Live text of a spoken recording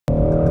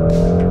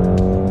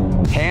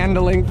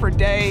handling for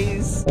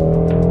days.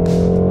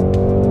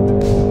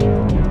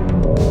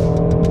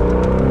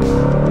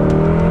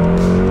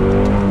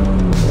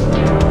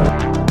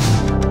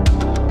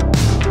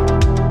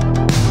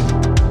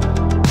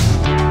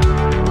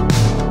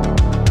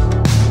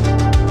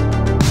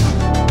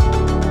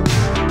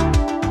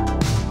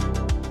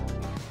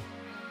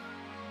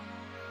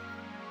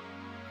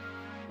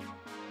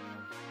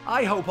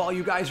 I hope all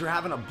you guys are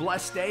having a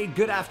blessed day.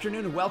 Good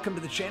afternoon and welcome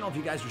to the channel. If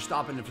you guys are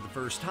stopping in for the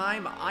first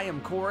time, I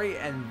am Corey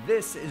and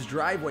this is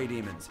Driveway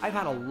Demons. I've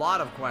had a lot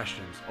of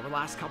questions over the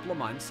last couple of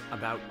months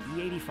about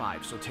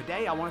E85. So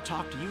today I want to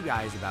talk to you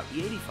guys about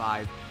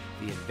E85,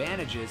 the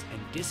advantages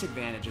and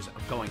disadvantages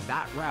of going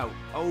that route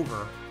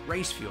over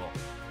race fuel.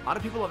 A lot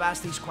of people have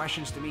asked these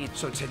questions to me,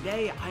 so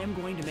today I am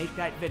going to make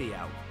that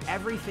video,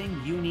 everything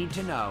you need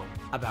to know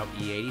about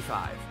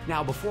E85.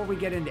 Now, before we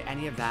get into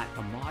any of that,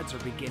 the mods are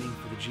beginning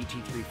for the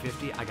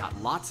GT350. I got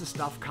lots of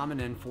stuff coming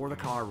in for the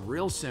car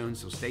real soon,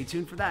 so stay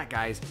tuned for that,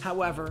 guys.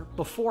 However,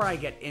 before I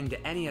get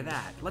into any of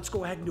that, let's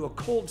go ahead and do a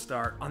cold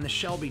start on the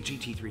Shelby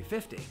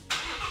GT350.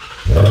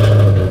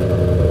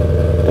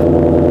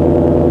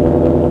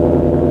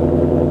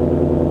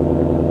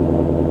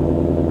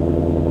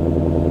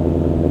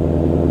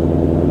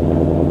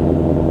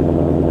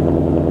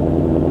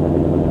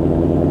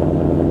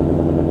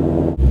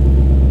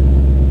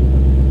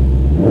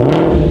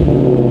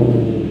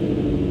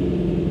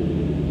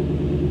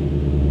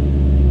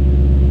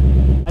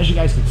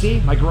 See,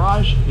 my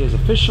garage is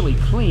officially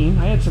clean.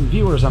 I had some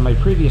viewers on my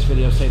previous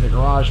video say the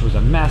garage was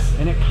a mess,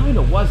 and it kind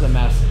of was a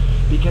mess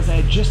because I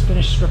had just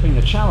finished stripping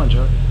the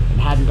Challenger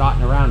and hadn't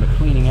gotten around to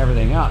cleaning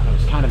everything up. I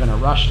was kind of in a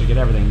rush to get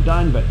everything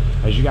done, but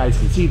as you guys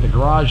can see, the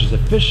garage is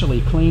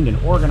officially cleaned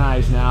and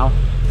organized now.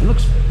 It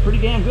looks pretty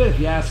damn good if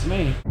you ask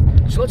me.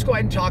 So let's go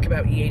ahead and talk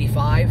about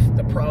E85,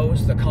 the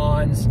pros, the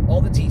cons,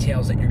 all the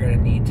details that you're going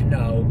to need to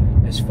know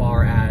as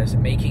far as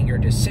making your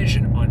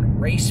decision on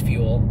race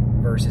fuel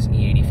versus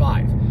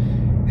E85.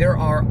 There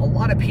are a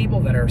lot of people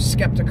that are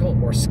skeptical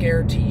or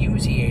scared to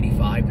use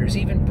E85. There's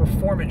even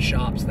performance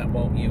shops that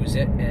won't use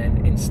it,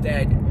 and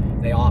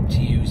instead they opt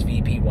to use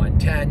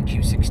VP110,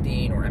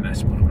 Q16, or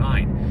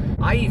MS109.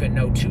 I even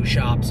know two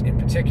shops in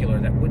particular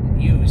that wouldn't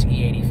use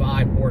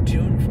E85 or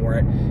tune for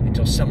it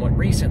until somewhat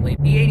recently.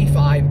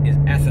 E85 is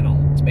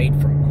ethanol. It's made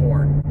from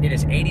corn. It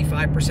is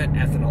 85%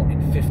 ethanol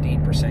and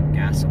 15%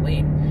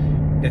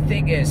 gasoline. The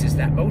thing is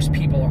that most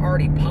people are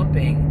already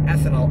pumping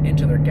ethanol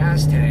into their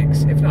gas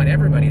tanks, if not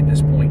everybody at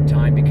this point in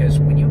time, because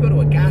when you go to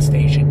a gas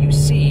station, you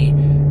see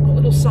a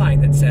little sign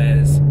that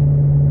says,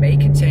 may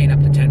contain up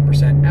to 10%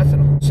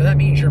 ethanol. So that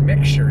means your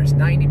mixture is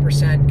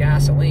 90%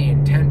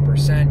 gasoline,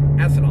 10%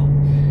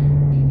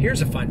 ethanol.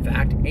 Here's a fun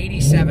fact,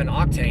 87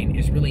 octane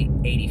is really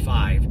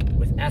 85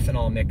 with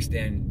ethanol mixed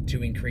in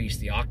to increase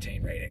the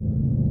octane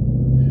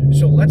rating.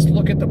 So let's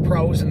look at the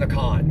pros and the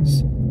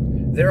cons.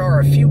 There are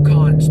a few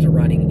cons to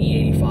running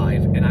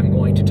E85, and I'm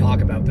going to talk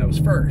about those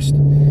first.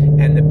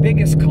 And the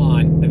biggest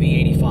con of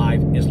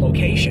E85 is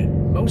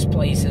location. Most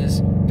places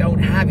don't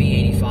have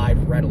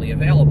E85 readily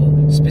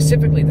available,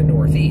 specifically the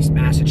Northeast,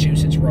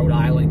 Massachusetts, Rhode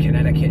Island,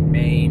 Connecticut,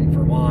 Maine,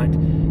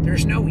 Vermont.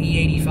 There's no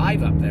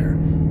E85 up there.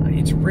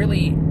 It's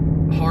really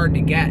hard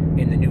to get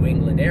in the New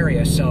England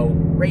area, so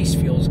race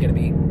fuel is going to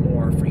be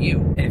more for you.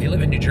 And if you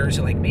live in New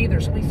Jersey like me,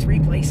 there's only 3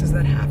 places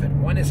that have it.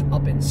 One is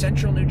up in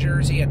central New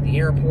Jersey at the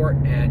airport,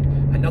 and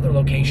another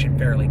location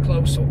fairly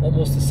close, so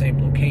almost the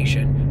same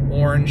location,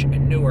 Orange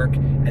and Newark,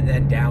 and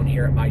then down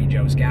here at Mighty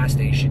Joe's gas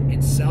station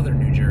in southern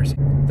New Jersey.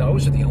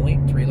 Those are the only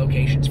 3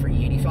 locations for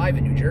E85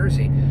 in New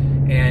Jersey,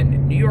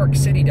 and New York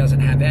City doesn't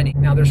have any.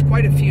 Now there's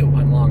quite a few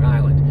on Long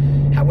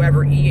Island.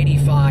 However,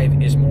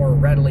 E85 is more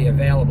readily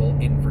available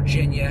in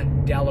Virginia,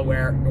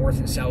 Delaware, North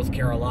and South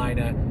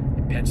Carolina,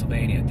 and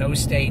Pennsylvania. Those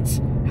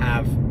states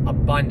have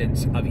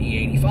abundance of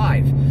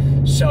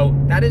E85. So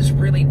that is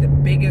really the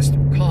biggest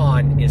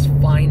con, is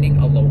finding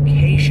a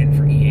location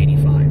for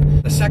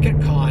E85. The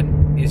second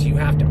con is you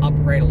have to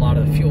upgrade a lot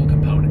of the fuel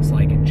components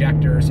like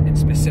injectors and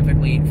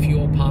specifically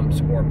fuel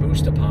pumps or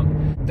booster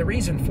pump. The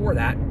reason for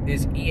that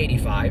is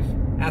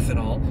E85,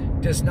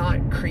 ethanol, does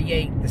not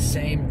create the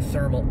same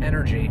thermal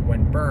energy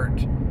when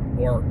burnt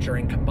or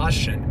during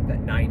combustion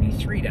that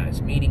 93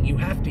 does, meaning you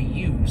have to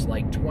use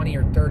like 20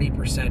 or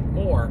 30%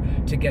 more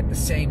to get the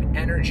same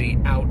energy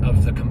out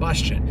of the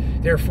combustion.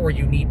 Therefore,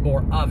 you need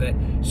more of it,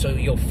 so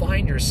you'll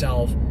find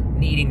yourself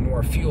needing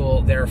more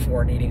fuel,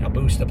 therefore needing a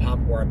booster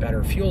pump or a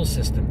better fuel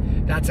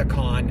system. That's a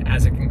con,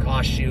 as it can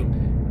cost you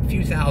a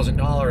few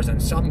 $1,000s on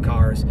some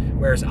cars,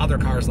 whereas other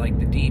cars like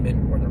the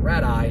Demon or the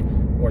Red Eye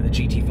or the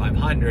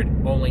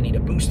GT500 only need a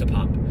booster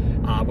pump,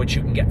 which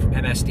you can get from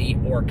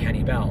MSD or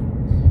Kenny Bell.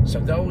 So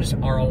those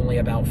are only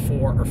about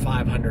 $400 or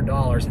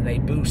 $500, and they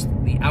boost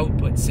the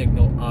output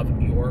signal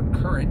of your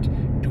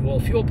current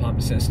dual fuel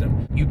pump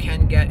system. You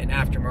can get an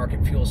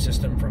aftermarket fuel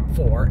system from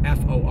Fore,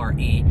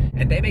 F-O-R-E,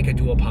 and they make a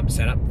dual pump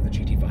setup for the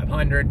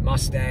GT500,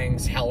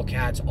 Mustangs,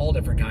 Hellcats, all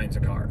different kinds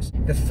of cars.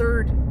 The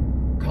third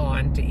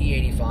con to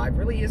E85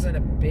 really isn't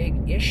a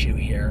big issue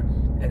here,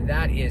 and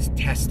that is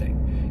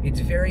testing. it's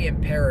very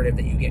imperative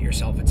that you get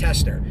yourself a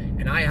tester.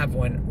 And I have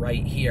one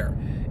right here.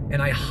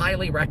 And I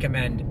highly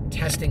recommend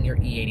testing your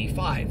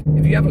E85.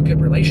 If you have a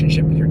good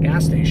relationship with your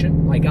gas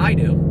station, like I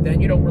do, then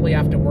you don't really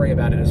have to worry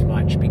about it as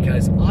much,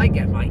 because I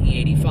get my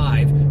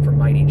E85 from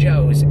Mighty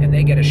Joe's, and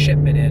they get a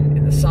shipment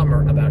in the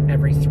summer about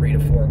every 3 to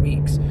 4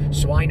 weeks.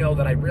 So I know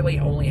that I really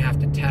only have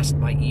to test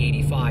my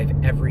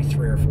E85 every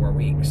 3 or 4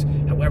 weeks.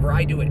 However,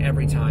 I do it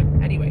every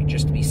time anyway,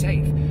 just to be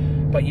safe.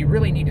 But you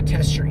really need to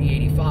test your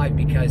E85,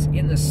 because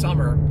in the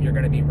summer, you're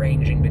going to be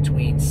ranging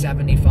between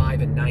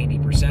 75 and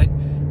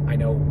 90%. I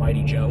know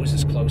Mighty Joe's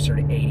is closer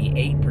to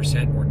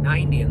 88% or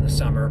 90% in the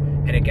summer,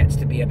 and it gets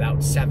to be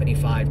about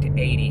 75 to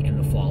 80% in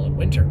the fall and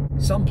winter.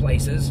 Some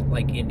places,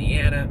 like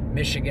Indiana,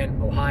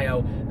 Michigan,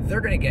 Ohio,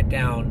 they're going to get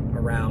down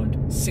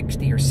around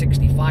 60 or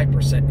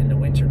 65% in the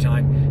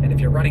wintertime. And if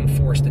you're running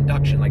forced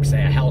induction, like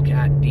say a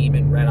Hellcat,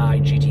 Demon,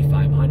 Redeye,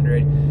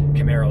 GT500,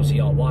 Camaro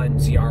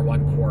ZL1,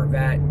 ZR1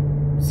 Corvette,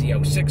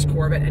 Z06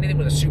 Corvette, anything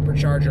with a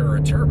supercharger or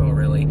a turbo,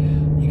 really,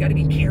 you got to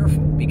be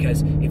careful,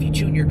 because if you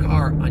tune your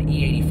car on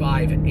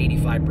E85 at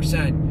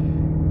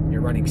 85%,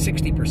 you're running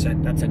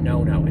 60%, that's a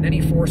no-no. In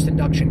any forced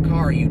induction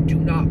car, you do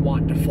not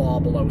want to fall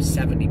below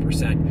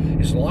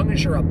 70%. As long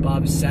as you're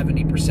above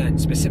 70%,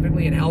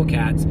 specifically in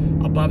Hellcats,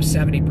 above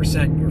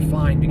 70%, you're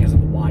fine because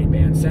of the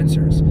wideband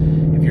sensors.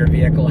 If your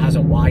vehicle has a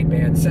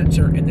wideband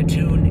sensor and the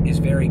tune is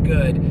very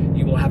good,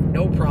 you will have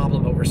no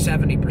problem over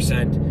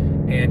 70%.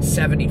 And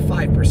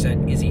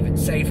 75% is even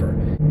safer.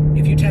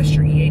 If you test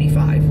your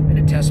E85 and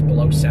it tests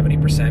below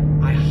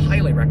 70%, I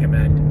highly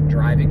recommend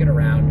driving it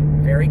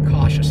around very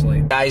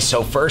cautiously. Guys,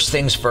 so first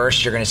things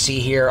first, you're going to see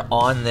here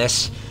on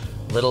this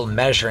little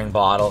measuring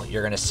bottle,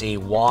 you're going to see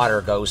water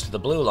goes to the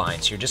blue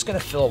line. So you're just going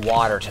to fill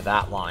water to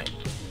that line.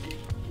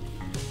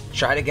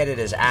 Try to get it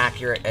as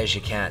accurate as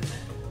you can.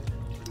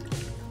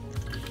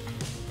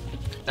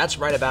 That's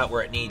right about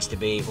where it needs to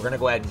be. We're going to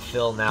go ahead and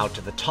fill now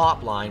to the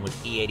top line with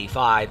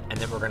E85, and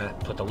then we're going to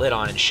put the lid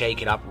on and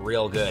shake it up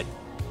real good.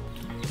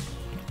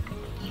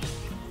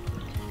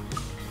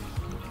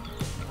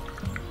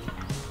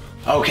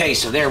 Okay,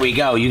 so there we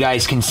go. You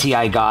guys can see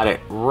I got it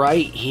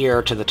right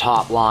here to the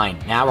top line.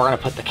 Now we're going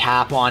to put the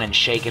cap on and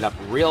shake it up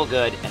real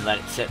good and let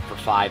it sit for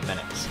 5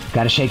 minutes.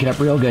 Got to shake it up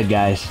real good,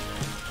 guys.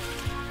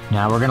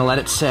 Now we're going to let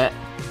it sit.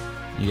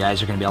 You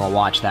guys are going to be able to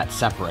watch that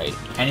separate.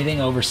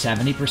 Anything over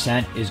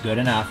 70% is good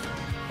enough.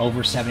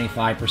 Over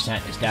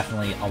 75% is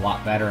definitely a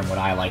lot better and what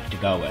I like to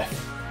go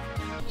with.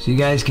 So you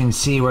guys can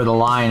see where the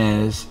line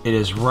is. It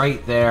is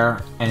right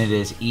there, and it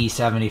is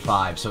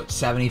E75, so it's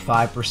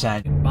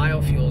 75%.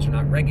 Biofuels are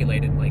not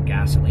regulated like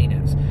gasoline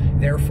is.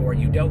 Therefore,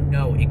 you don't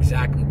know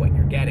exactly what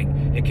you're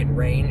getting. It can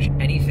range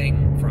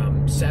anything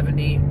from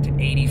 70 to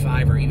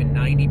 85 or even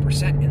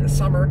 90% in the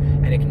summer,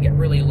 and it can get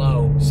really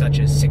low, such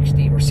as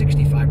 60 or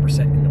 65%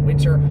 in the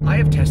winter. I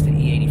have tested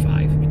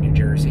E85 in New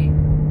Jersey,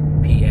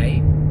 PA,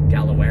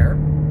 Delaware,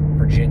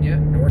 Virginia,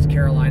 North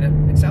Carolina,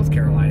 and South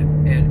Carolina,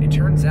 and it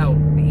turns out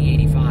the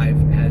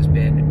E85 has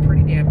been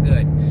pretty damn good.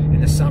 In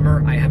the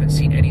summer, I haven't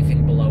seen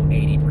anything below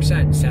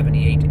 80%,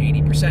 78 to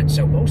 80%,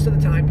 so most of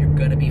the time you're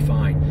gonna be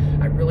fine.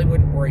 I really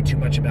wouldn't worry too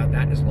much about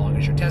that as long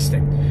as you're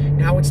testing.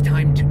 Now it's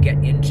time to get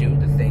into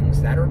the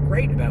things that are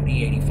great about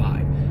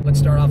E85. Let's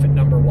start off at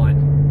number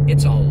one.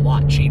 It's a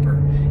lot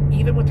cheaper.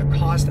 Even with the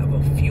cost of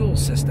a fuel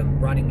system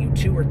running you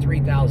 $2,000 or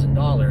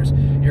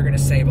 $3,000, you're gonna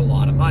save a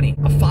lot of money.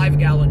 A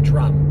 5-gallon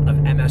drum of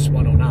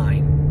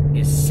MS-109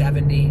 is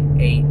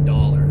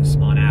 $78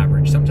 on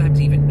average,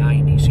 sometimes even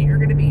 $90. So you're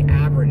gonna be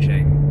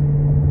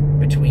averaging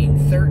between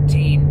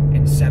 $13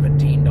 and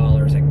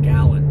 $17 a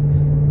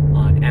gallon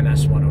on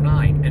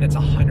MS-109, and it's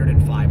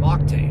 105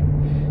 octane.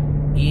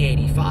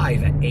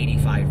 E85 at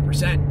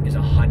 85% is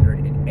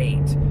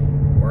 108.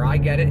 Where I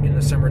get it in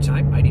the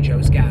summertime, Mighty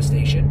Joe's gas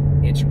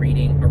station, it's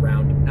reading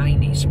around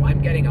 90. So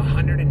I'm getting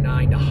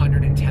 109 to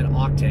 110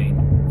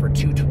 octane for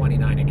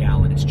 $2.29 a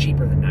gallon. It's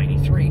cheaper than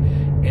 93.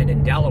 And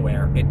in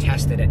Delaware, it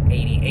tested at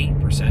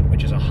 88%,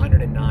 which is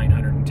 109,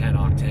 110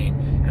 octane,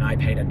 and I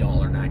paid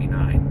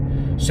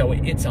 $1.99. So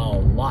it's a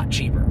lot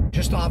cheaper.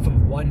 Just off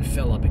of one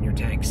fill up in your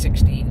tank,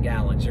 16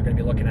 gallons, you're gonna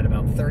be looking at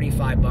about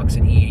 35 bucks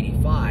in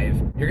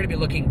E85. You're gonna be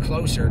looking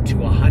closer to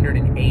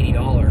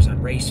 $180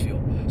 on race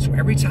fuel. So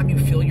every time you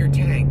fill your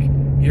tank,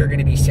 you're going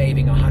to be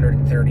saving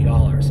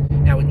 $130.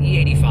 Now with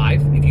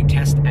E85, if you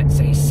test at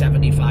say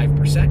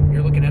 75%,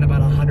 you're looking at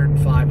about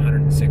 105,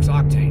 106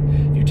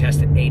 octane. If you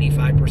test at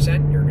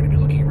 85%, you're going to be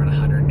looking around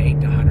 108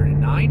 to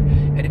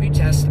 109. And if you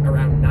test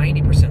around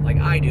 90% like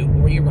I do,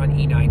 or you run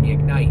E90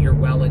 Ignite, you're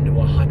well into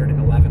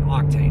 111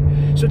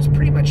 octane. So it's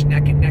pretty much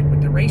neck and neck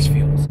with the race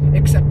fuels,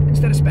 except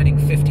instead of spending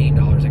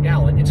 $15 a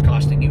gallon, it's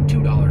costing you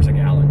 $2 a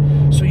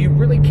gallon. So you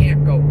really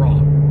can't go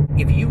wrong.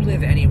 If you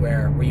live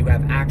anywhere where you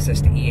have access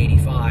to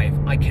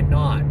E85, I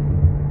cannot,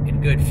 in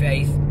good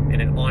faith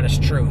and in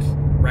honest truth,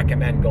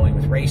 recommend going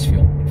with race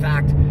fuel. In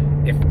fact,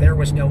 if there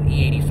was no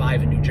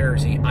E85 in New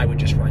Jersey, I would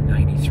just run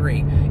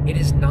 93. It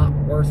is not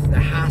worth the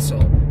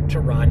hassle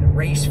to run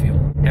race fuel.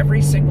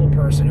 Every single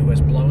person who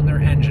has blown their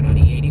engine on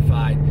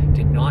E85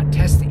 did not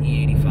test the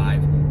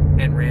E85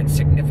 and ran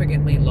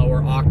significantly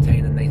lower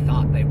octane than they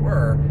thought they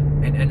were,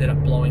 and ended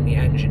up blowing the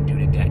engine due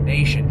to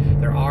detonation.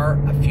 There are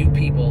a few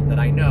people that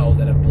I know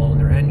that have blown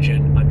their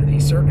engine under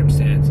these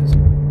circumstances,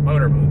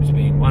 motor boobs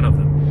being one of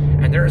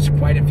them, and there's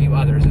quite a few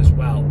others as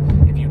well.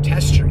 If you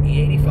test your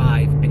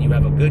E85 and you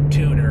have a good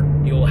tuner,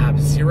 you will have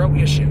zero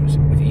issues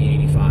with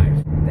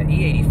E85. The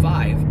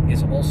E85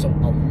 is also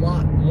a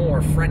lot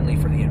more friendly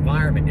for the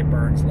environment. It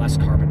burns less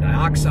carbon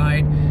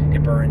dioxide,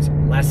 it burns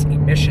less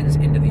emissions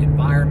into the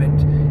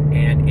environment,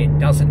 and it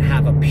doesn't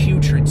have a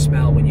putrid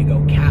smell when you go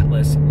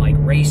catless like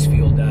race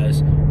fuel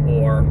does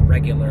or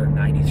regular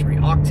 93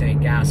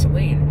 octane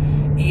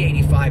gasoline.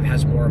 E85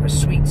 has more of a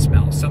sweet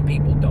smell. Some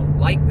people don't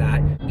like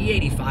that.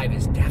 E85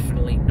 is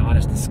definitely not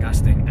as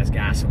disgusting as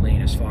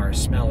gasoline as far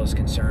as smell is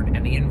concerned,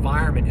 and the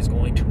environment is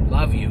going to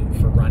love you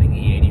for running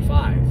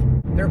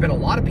E85. There have been a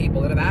lot of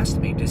people that have asked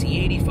me, does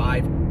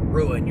E85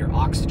 ruin your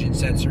oxygen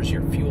sensors,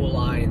 your fuel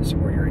lines,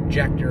 or your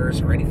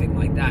injectors, or anything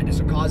like that? Does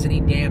it cause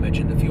any damage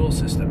in the fuel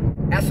system?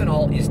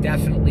 Ethanol is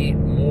definitely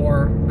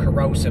more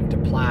corrosive to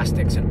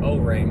plastics and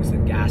O-rings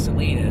than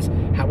gasoline is.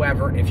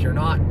 However, if you're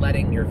not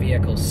letting your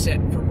vehicle sit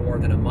for more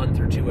than a month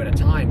or two at a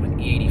time with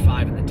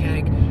E85 in the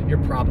tank, you're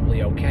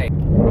probably okay.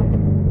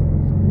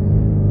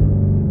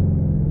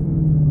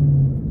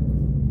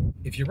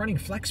 If you're running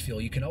flex fuel,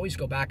 you can always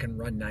go back and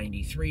run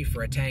 93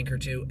 for a tank or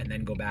two and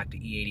then go back to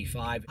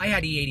E85. I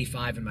had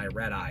E85 in my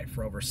red eye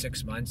for over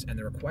 6 months, and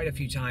there were quite a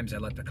few times I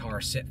let the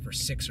car sit for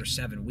 6 or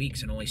 7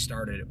 weeks and only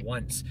started it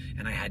once,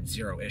 and I had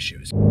zero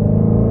issues. Oh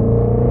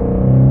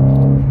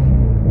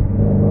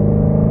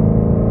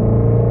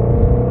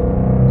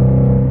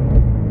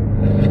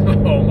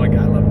my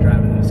God, I love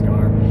driving this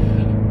car.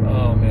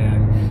 Oh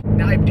man.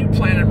 Now I do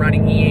plan on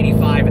running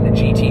E85 in the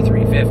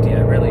GT350,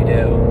 I really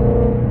do.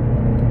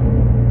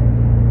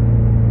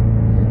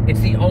 It's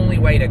the only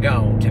way to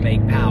go to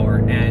make power,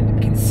 and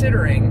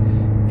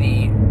considering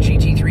the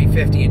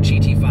GT350 and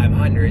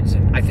GT500s,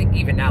 and I think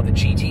even now the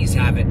GTs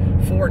have it,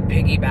 Ford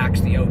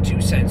piggybacks the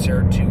O2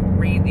 sensor to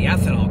read the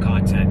ethanol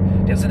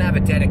content. It doesn't have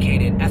a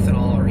dedicated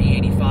ethanol or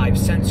E85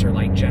 sensor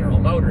like General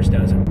Motors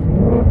doesn't.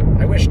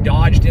 I wish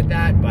Dodge did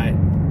that, but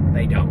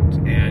they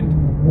don't,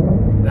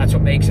 and that's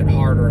what makes it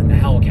harder in the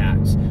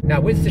Hellcats.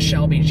 Now with the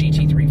Shelby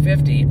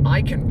GT350,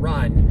 I can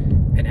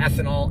run an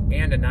ethanol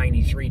and a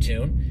 93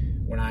 tune.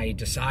 When I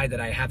decide that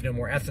I have no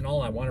more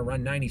ethanol, I want to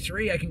run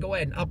 93, I can go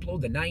ahead and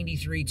upload the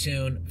 93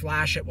 tune,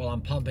 flash it while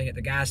I'm pumping at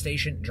the gas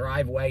station,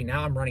 drive away.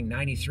 Now I'm running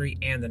 93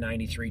 and the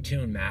 93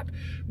 tune map,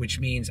 which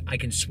means I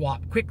can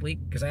swap quickly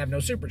because I have no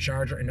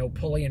supercharger and no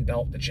pulley and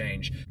belt to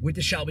change. With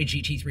the Shelby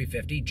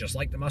GT350, just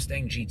like the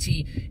Mustang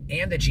GT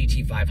and the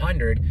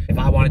GT500, if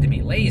I wanted to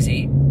be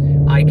lazy,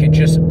 I could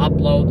just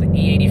upload the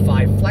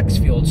E85 flex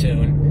fuel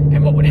tune,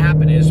 and what would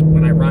happen is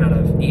when I run out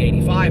of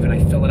E85 and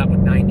I fill it up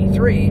with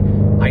 93,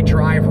 I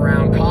drive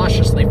around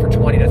cautiously for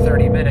 20 to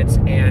 30 minutes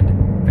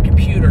and the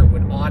computer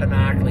would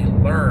automatically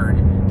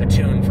learn the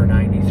tune for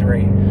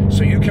 93.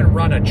 So you can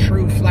run a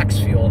true flex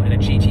fuel in a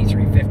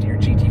GT350 or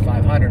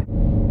GT500.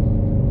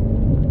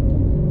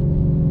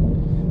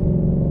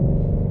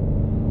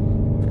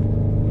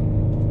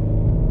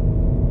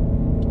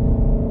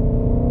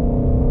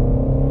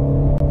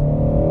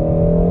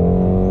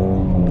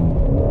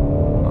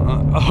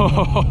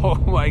 Oh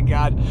my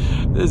God,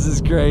 this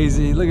is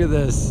crazy. Look at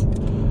this.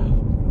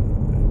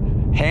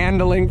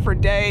 Handling for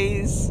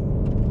days.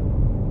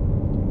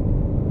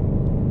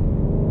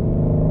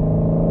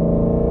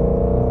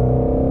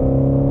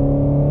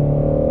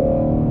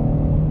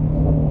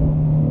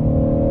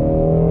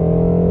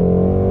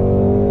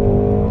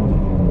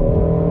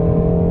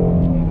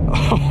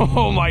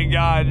 Oh my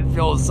God, it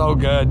feels so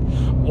good.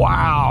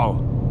 Wow.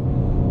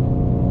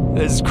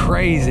 This is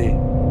crazy.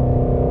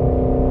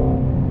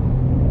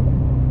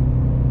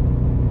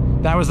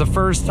 That was the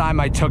first time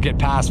I took it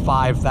past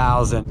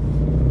 5,000.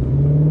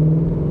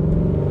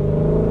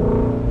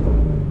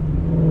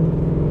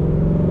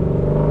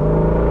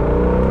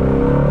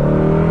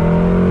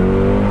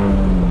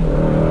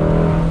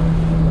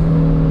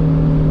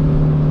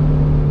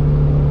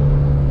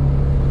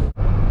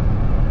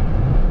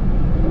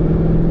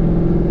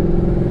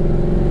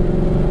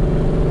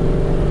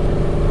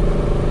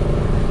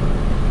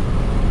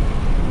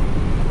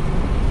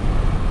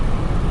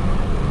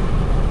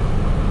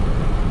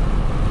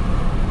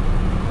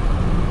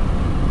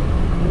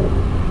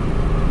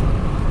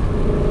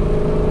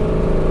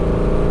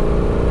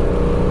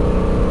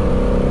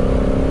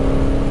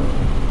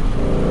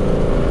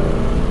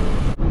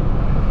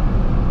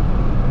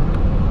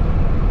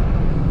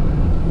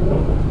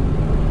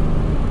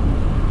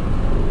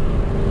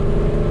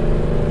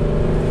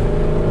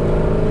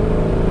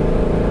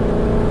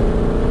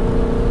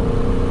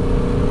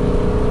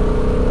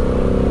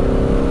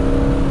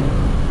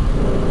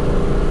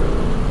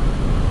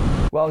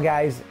 Well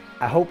guys,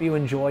 I hope you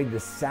enjoyed the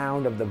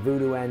sound of the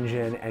Voodoo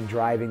engine and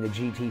driving the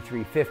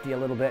GT350 a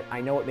little bit. I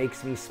know it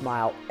makes me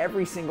smile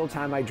every single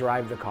time I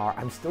drive the car.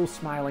 I'm still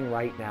smiling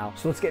right now.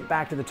 So let's get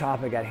back to the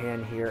topic at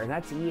hand here, and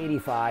that's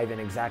E85 and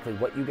exactly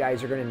what you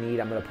guys are going to need.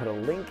 I'm going to put a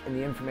link in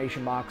the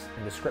information box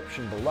and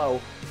description below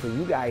for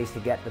you guys to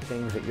get the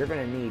things that you're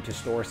going to need to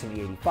store some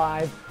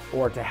E85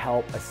 or to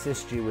help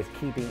assist you with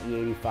keeping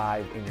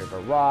E85 in your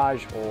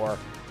garage or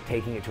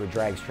taking it to a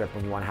drag strip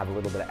when you want to have a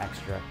little bit of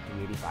extra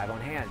E85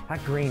 on hand.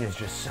 That green is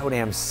just so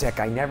damn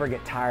sick. I never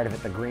get tired of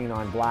it, the green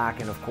on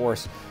black, and of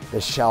course the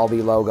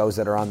Shelby logos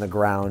that are on the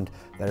ground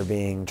that are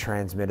being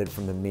transmitted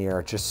from the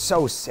mirror. Just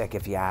so sick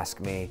if you ask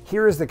me.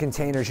 Here is the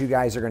containers you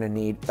guys are going to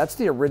need. That's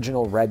the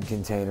original red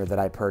container that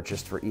I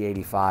purchased for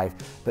E85,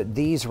 but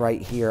these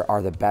right here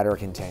are the better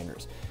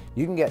containers.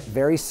 You can get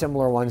very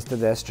similar ones to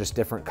this, just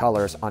different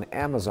colors, on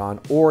Amazon,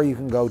 or you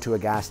can go to a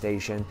gas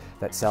station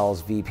that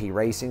sells VP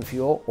racing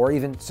fuel or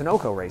even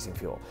Sunoco racing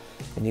fuel.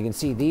 And you can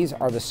see these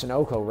are the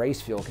Sunoco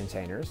race fuel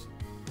containers.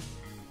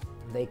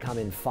 They come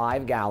in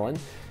 5 gallon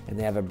and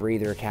they have a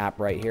breather cap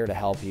right here to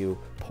help you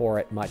pour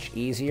it much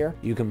easier.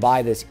 You can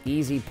buy this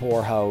easy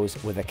pour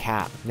hose with a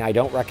cap. Now, I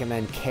don't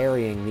recommend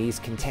carrying these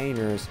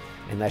containers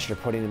unless you're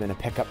putting them in a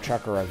pickup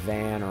truck or a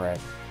van or a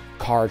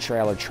car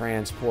trailer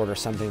transport or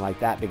something like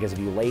that, because if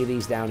you lay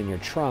these down in your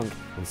trunk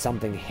and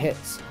something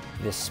hits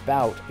this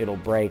spout, it'll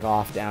break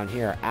off down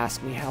here.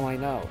 Ask me how I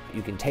know.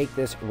 You can take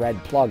this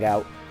red plug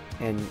out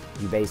and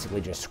you basically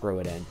just screw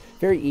it in.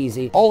 Very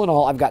easy. All in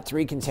all, I've got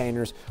 3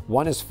 containers.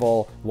 One is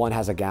full, one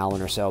has a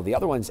gallon or so. The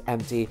other one's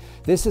empty.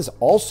 This is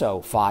also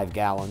 5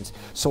 gallons.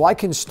 So I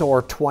can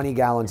store 20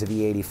 gallons of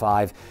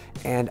E85,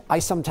 and I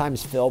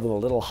sometimes fill them a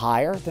little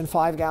higher than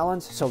 5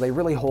 gallons. So they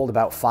really hold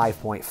about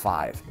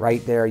 5.5.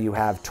 Right there, you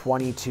have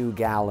 22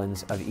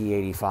 gallons of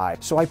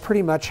E85. So I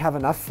pretty much have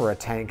enough for a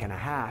tank and a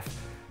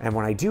half. And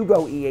when I do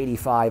go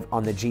E85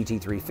 on the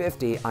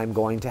GT350, I'm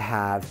going to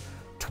have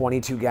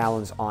 22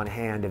 gallons on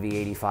hand of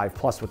E85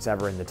 plus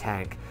whatever in the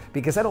tank,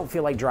 because I don't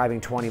feel like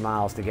driving 20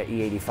 miles to get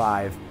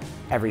E85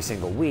 every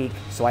single week.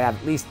 So I have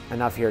at least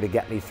enough here to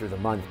get me through the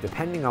month,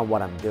 depending on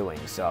what I'm doing.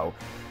 So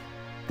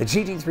the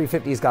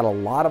GT350's got a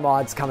lot of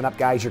mods coming up,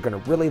 guys. You're gonna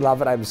really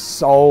love it. I'm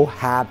so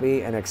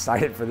happy and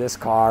excited for this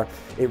car.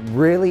 It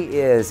really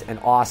is an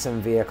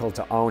awesome vehicle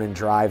to own and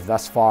drive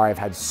thus far. I've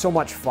had so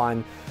much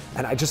fun,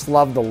 and I just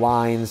love the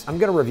lines. I'm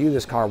gonna review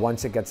this car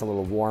once it gets a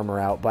little warmer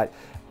out, but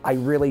I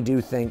really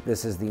do think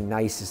this is the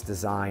nicest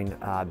design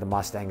the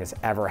Mustang has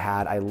ever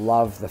had. I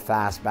love the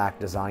fastback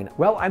design.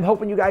 Well, I'm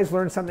hoping you guys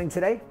learned something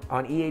today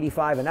on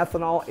E85 and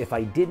ethanol. If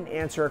I didn't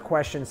answer a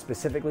question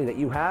specifically that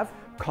you have,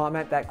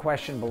 comment that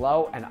question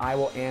below and I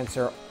will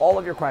answer all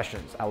of your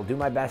questions. I will do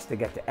my best to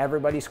get to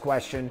everybody's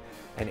question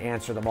and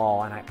answer them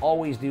all. And I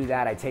always do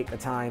that. I take the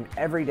time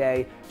every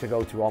day to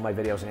go through all my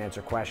videos and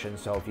answer questions.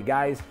 So if you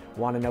guys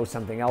want to know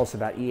something else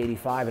about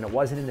E85 and it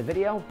wasn't in the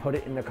video, put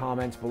it in the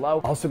comments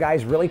below. Also,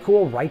 guys, really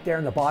cool, right there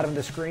in the bottom of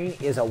the screen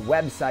is a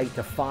website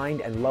to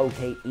find and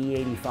locate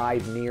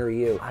E85 near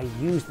you. I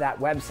used that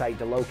website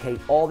to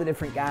locate all the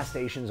different gas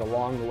stations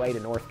along the way to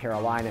North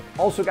Carolina.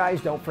 Also,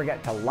 guys, don't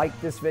forget to like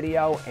this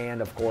video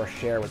and of course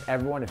share with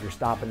everyone. If you're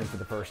stopping in for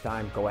the first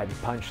time, go ahead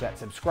and punch that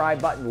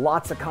subscribe button.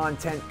 Lots of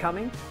content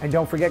coming. And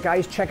don't forget,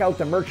 guys, check out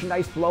the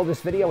merchandise below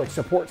this video. It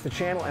supports the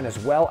channel, and as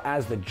well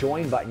as the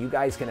join button. You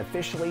guys can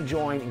officially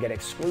join and get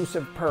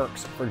exclusive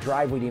perks for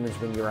Driveway Demons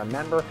when you're a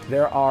member.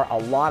 There are a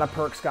lot of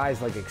perks,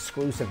 guys, like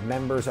exclusive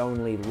members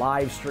only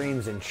live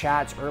streams and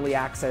chats, early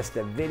access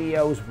to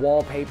videos,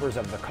 wallpapers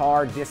of the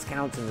car,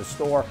 discounts in the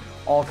store,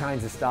 all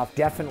kinds of stuff.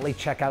 Definitely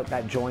check out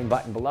that join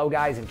button below,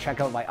 guys, and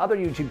check out my other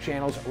YouTube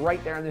channels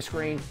right there on the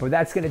screen. But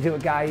that's gonna do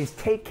it, guys.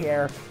 Take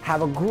care,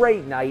 have a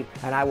great night,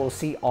 and I will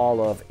see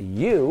all of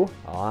you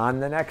on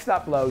the next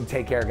upload.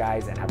 Take care,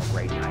 guys, and have a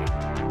great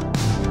night.